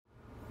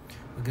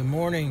Good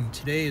morning.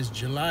 Today is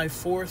July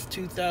 4th,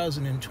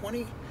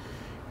 2020,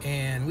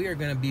 and we are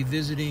going to be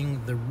visiting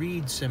the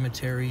Reid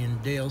Cemetery in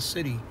Dale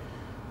City.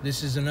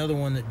 This is another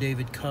one that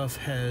David Cuff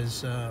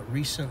has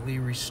recently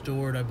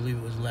restored. I believe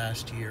it was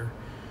last year.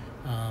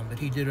 But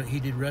he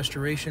did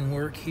restoration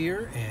work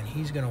here, and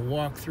he's going to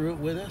walk through it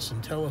with us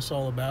and tell us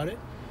all about it.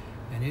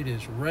 And it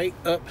is right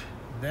up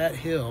that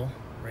hill,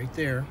 right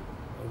there,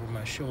 over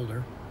my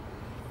shoulder.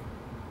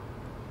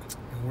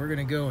 And we're going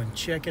to go and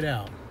check it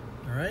out.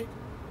 All right?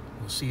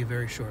 We'll see you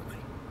very shortly.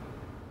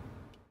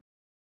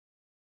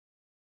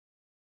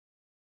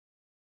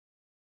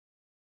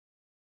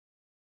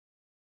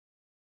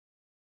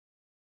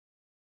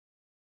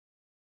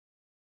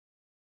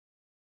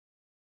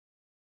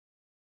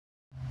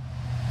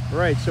 All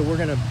right, so we're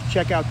going to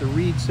check out the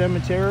Reid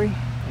Cemetery,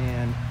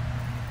 and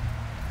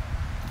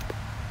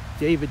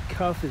David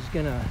Cuff is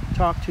going to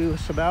talk to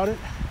us about it.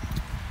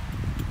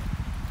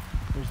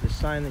 There's the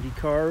sign that he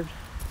carved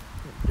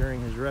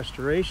during his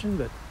restoration.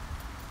 But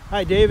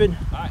hi, David.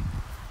 Hi.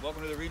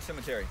 Welcome to the Reid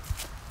Cemetery.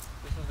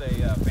 This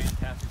is a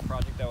fantastic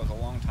project that was a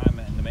long time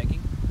in the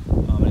making.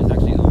 It's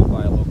actually owned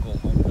by a local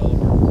home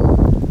developer.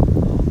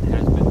 It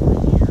has been for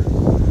years.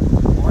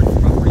 Large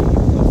property,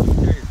 the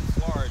cemetery is this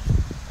large.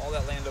 All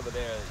that land over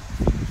there,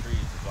 you see the trees,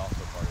 is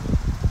also part of it.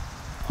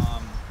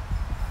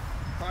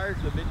 Prior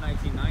to the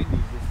mid-1990s,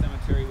 this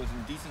cemetery was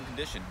in decent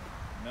condition.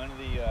 None of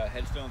the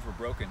headstones were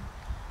broken,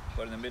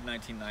 but in the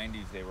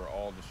mid-1990s they were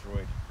all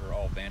destroyed, or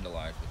all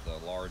vandalized with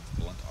a large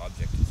blunt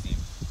object, it seems.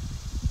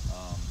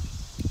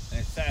 And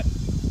it sat,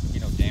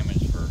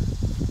 damaged for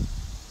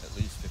at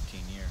least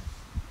 15 years,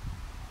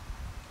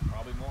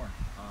 probably more.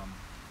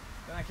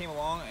 Then I came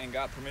along and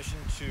got permission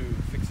to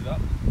fix it up,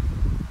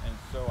 and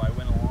so I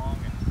went along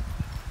and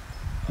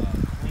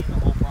cleaned the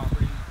whole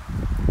property.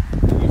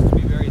 It used to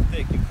be very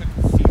thick; you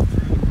couldn't see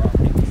through the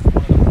property, which is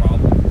one of the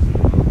problems.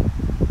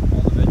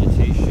 All the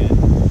vegetation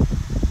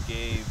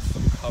gave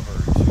some cover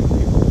to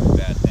people doing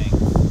bad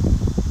things,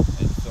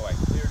 and so I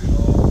cleared it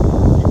all,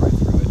 see right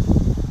through it.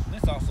 And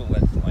this also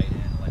lets light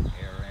in, lets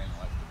air in,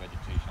 lets the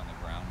vegetation on the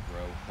ground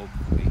grow,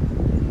 hopefully.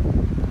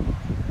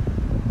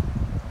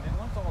 And then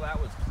once all that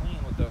was clean,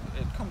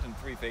 it comes in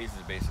three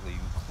phases basically.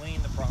 You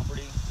clean the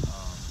property, so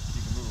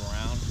you can move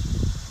around,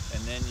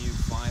 and then you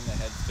find the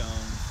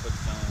headstones,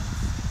 footstones,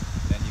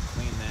 then you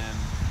clean them.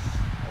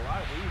 A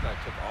lot of these I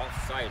took off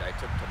site. I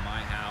took to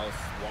my house,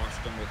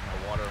 washed them with my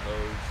water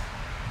hose,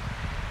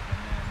 and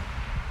then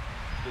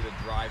did a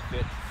dry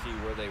fit to see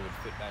where they would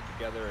fit back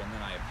together, and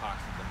then I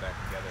epoxied them back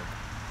together.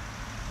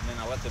 And then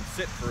I let them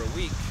sit for a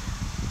week,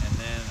 and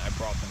then I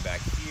brought them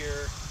back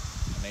here.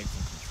 I made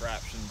some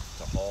contraptions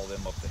to haul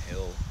them up the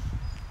hill,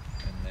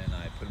 and then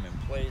I put them in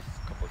place,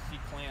 a couple of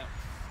C-clamps,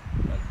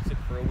 let them sit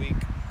for a week,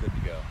 good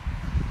to go.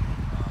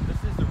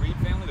 This is the Reid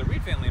family. The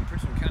Reid family in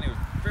Prince William County was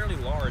fairly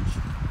large.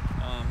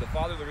 The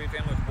father of the Reid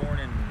family was born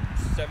in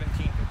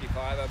 1755,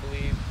 I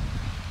believe,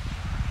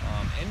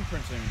 in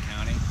Prince William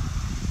County.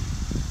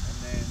 And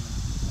then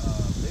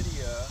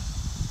Lydia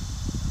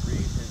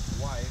Reid, his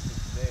wife,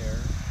 is there.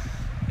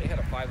 They had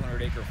a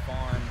 500-acre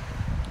farm,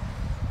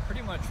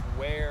 pretty much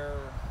where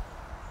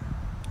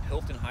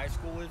Hilton High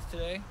School is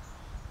today.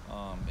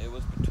 It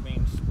was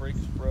between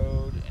Spriggs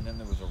Road, and then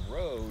there was a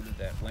road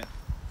that went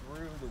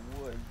through the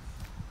woods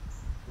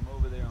from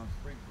over there on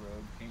Spriggs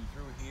Road, came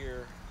through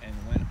here, and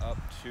went up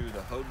to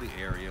the Hoadley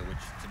area,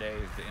 which today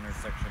is the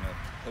intersection of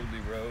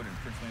Hoadley Road and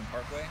Prince William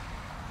Parkway.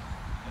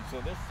 And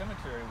so this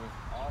cemetery was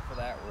off of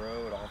that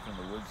road, off in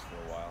the woods for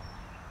a while.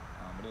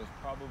 But it was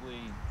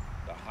probably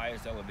the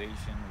highest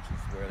elevation, which is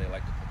where they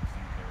like to put the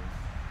cemeteries.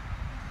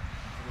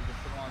 So they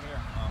just put them on here.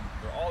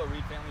 They're all the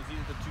Reid families.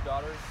 These are the two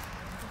daughters.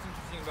 What's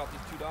interesting about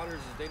these two daughters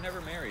is they never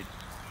married.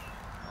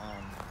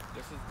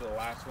 This is the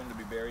last one to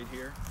be buried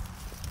here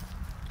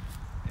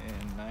in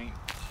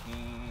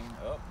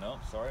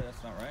 1900,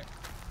 that's not right.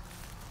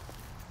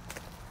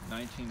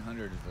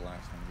 1900 is the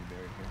last one to be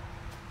buried here.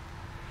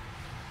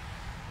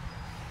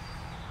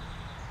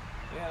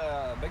 They had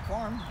a big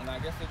farm, and I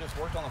guess they just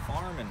worked on the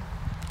farm, and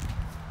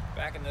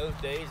back in those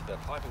days, the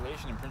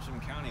population in Prince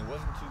William County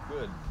wasn't too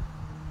good.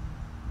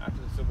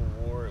 After the Civil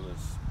War, it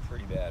was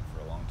pretty bad for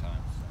a long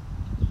time. So.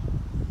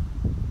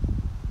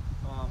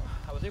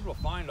 I was able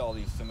to find all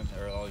these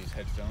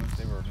headstones.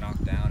 They were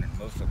knocked down, and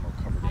most of them were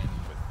covered in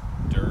with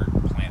dirt,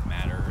 plant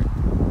matter, and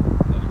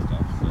other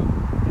stuff. So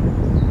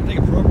I'll take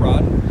a probe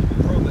rod,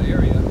 probe the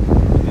area,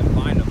 and then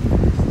find them.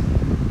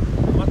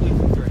 And luckily,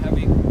 since they're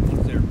heavy,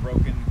 once they're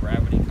broken,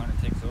 gravity kind of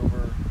takes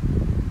over.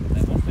 And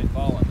then once they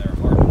fall in, they're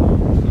hard to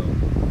move. So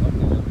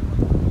luckily,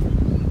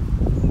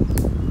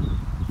 everyone's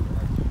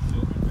our two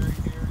children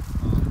buried here.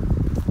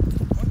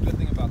 One good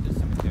thing about this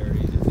cemetery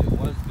is it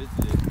was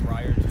visited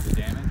prior to the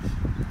damage.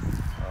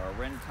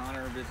 Ren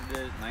Connor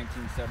visited in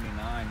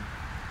 1979,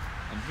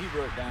 and he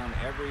wrote down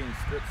every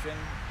inscription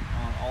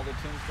on all the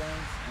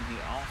tombstones, and he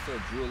also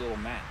drew a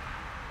little map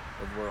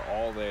of where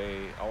all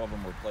of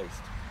them were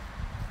placed.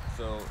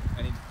 So,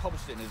 and he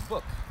published it in his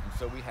book, and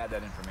so we had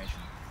that information.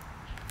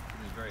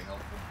 It was very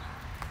helpful.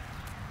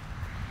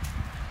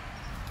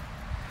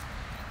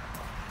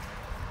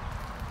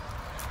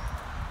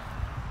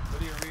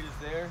 Lydia Reid is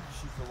there.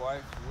 She's the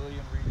wife.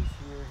 William Reid is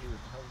here. He was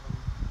the husband.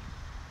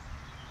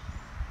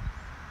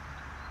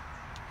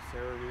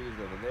 Sarah Reid is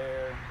over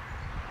there.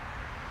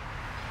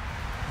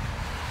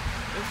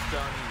 This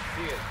stone, you can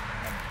see it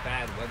had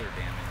bad weather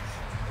damage.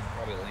 It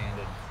probably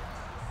landed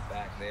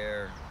back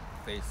there,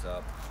 face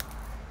up.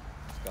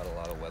 It's got a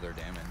lot of weather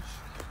damage.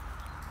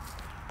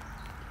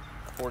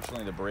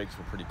 Fortunately, the brakes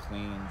were pretty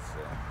clean, so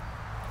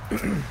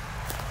this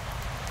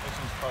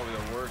one's probably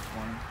the worst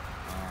one.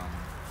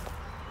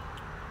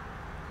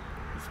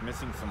 It's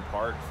missing some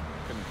parts.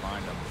 Couldn't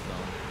find them, so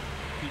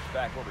pieced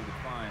back what we could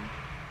find.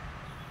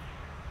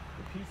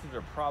 The pieces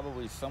are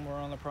probably somewhere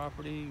on the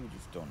property. We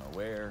just don't know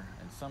where.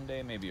 And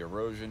someday, maybe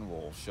erosion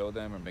will show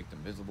them or make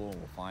them visible.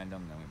 We'll find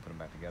them, then we put them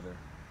back together.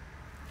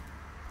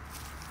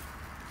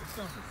 This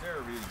stone for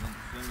Sarah Reid is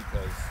interesting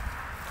because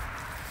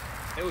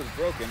it was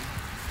broken,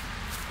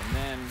 and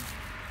then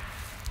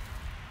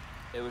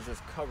it was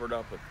just covered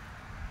up with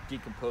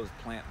decomposed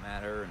plant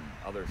matter and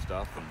other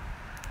stuff, and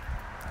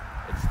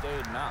it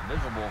stayed not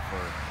visible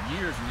for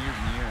years and years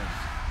and years,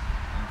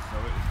 and so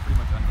it was pretty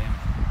much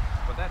undamaged.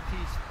 But that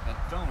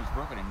stone was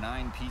broken in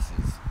 9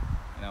 pieces,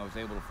 and I was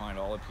able to find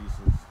all the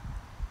pieces,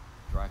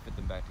 dry fit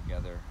them back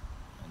together,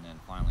 and then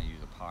finally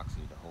use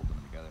epoxy to hold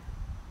them together.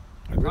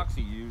 The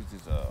epoxy used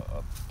is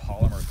a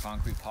polymer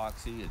concrete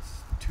epoxy.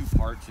 It's 2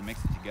 parts. You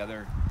mix it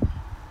together.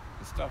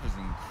 The stuff is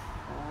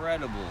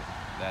incredible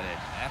that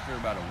after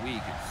about a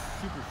week, it's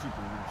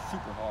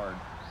super hard,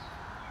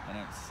 and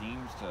it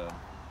seems to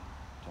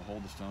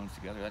hold the stones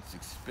together. That's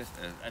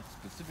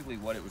specifically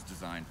what it was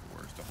designed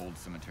for, is to hold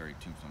cemetery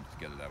tombstones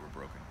together that were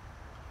broken.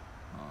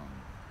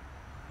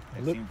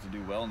 It seems to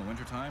do well in the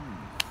wintertime,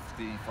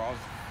 the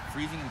frost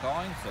freezing and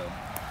thawing, so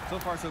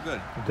far so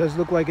good. It does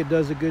look like it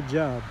does a good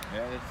job.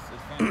 Yeah, it's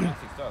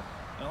fantastic stuff.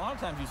 And a lot of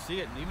times you see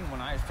it, and even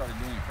when I started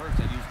doing it first,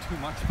 I'd use too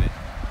much of it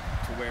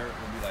to where it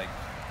would be like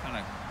kind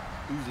of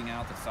oozing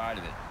out the side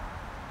of it.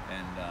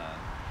 And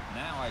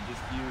now I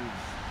just use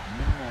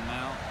minimal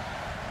amount,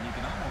 and you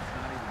can almost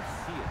not even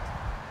see it,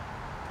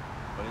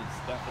 but it's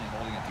definitely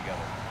holding it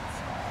together.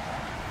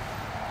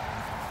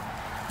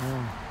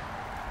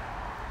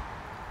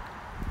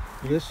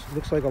 This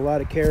looks like a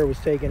lot of care was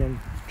taken in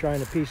trying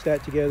to piece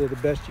that together the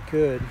best you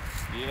could.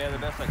 Yeah, the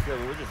best I could,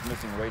 but we're just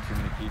missing way too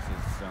many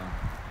pieces. So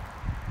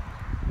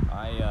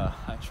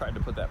I tried to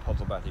put that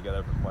puzzle back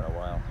together for quite a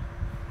while.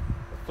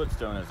 The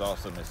footstone is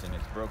also missing.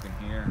 It's broken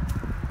here.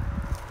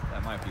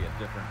 That might be a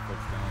different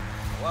footstone.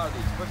 A lot of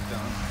these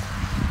footstones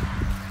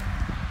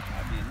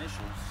have the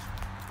initials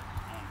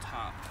on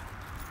top.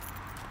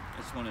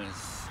 This one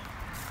is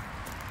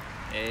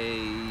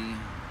A.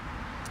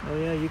 Oh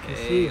yeah, you can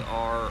see.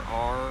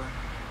 ARR.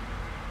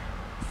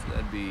 So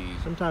that'd be.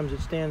 Sometimes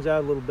it stands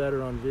out a little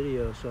better on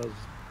video, so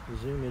I'll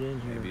zoom it in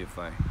here. Maybe if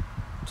I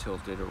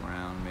tilt it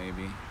around,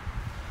 maybe.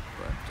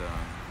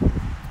 But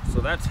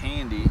so that's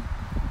handy.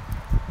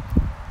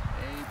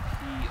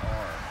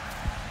 APR.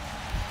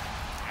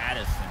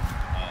 Addison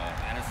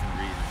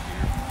Reid is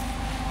here.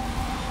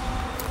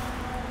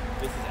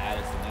 This is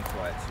Addison, that's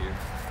why it's here.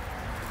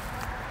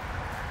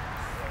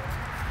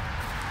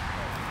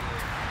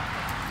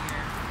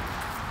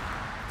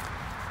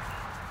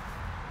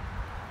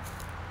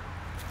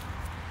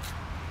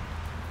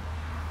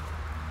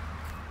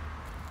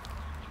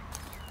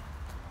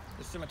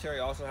 This cemetery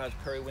also has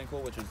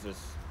periwinkle, which is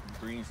this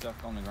green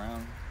stuff on the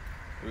ground.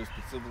 It was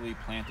specifically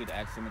planted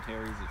at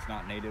cemeteries. It's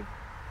not native.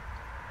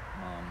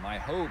 My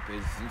hope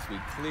is, since we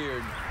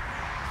cleared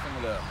some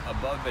of the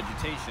above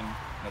vegetation,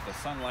 that the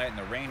sunlight and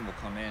the rain will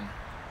come in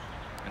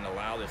and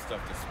allow this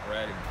stuff to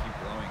spread and keep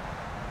growing.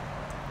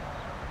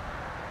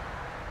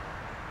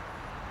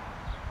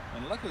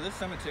 And luckily this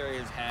cemetery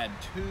has had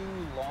 2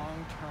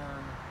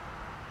 long-term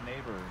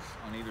neighbors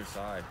on either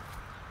side.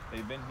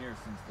 They've been here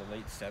since the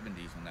late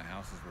 70s when the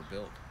houses were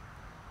built.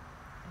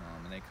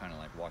 And they kind of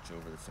like watch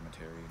over the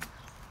cemetery.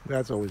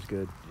 That's always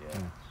good.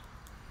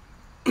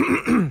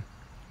 Yeah.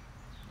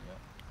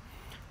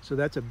 So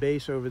that's a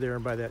base over there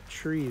by that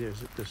tree.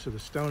 So the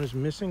stone is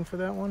missing for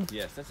that one?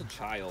 Yes, that's a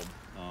child.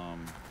 I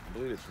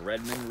believe it's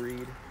Redmond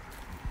Reid.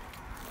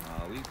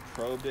 We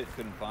probed it,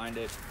 couldn't find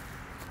it.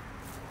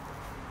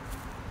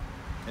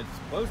 It's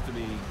supposed to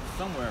be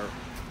somewhere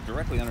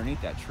directly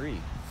underneath that tree.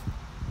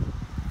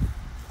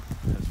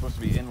 It's supposed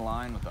to be in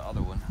line with the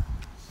other one,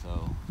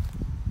 so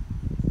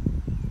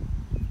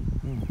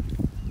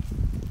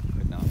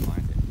could not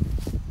find it.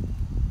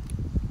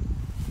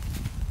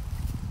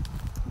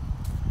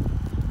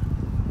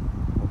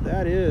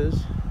 That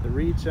is the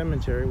Reid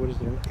Cemetery. What is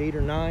there, 8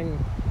 or 9,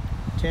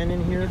 10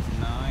 in here? It's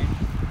 9.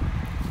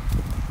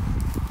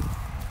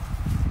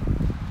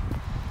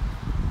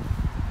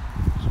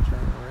 Just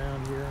turn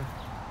around here.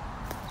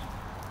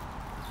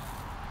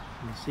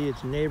 You can see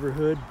its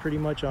neighborhood pretty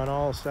much on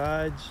all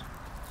sides.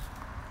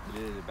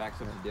 It is. It backs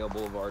up to Dale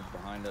Boulevard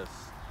behind us.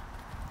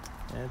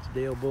 That's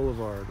Dale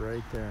Boulevard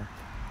right there.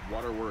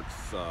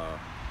 Waterworks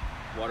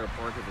Water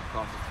Park is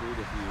across the street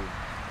if you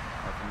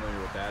are familiar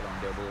with that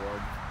on Dale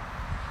Boulevard.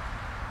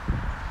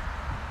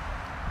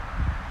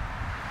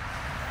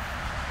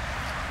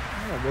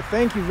 Yeah, well,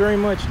 thank you very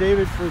much,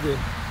 David, for the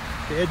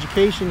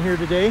education here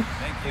today.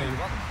 Thank you. You're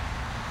welcome.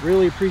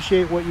 Really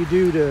appreciate what you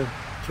do to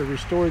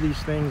restore these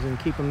things and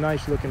keep them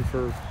nice looking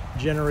for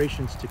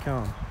generations to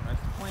come. That's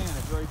the plan.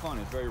 It's very fun.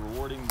 It's very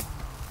rewarding.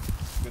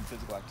 Good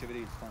physical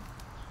activity. It's fun.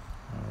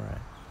 All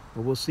right.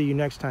 Well, we'll see you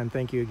next time.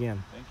 Thank you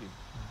again. Thank you.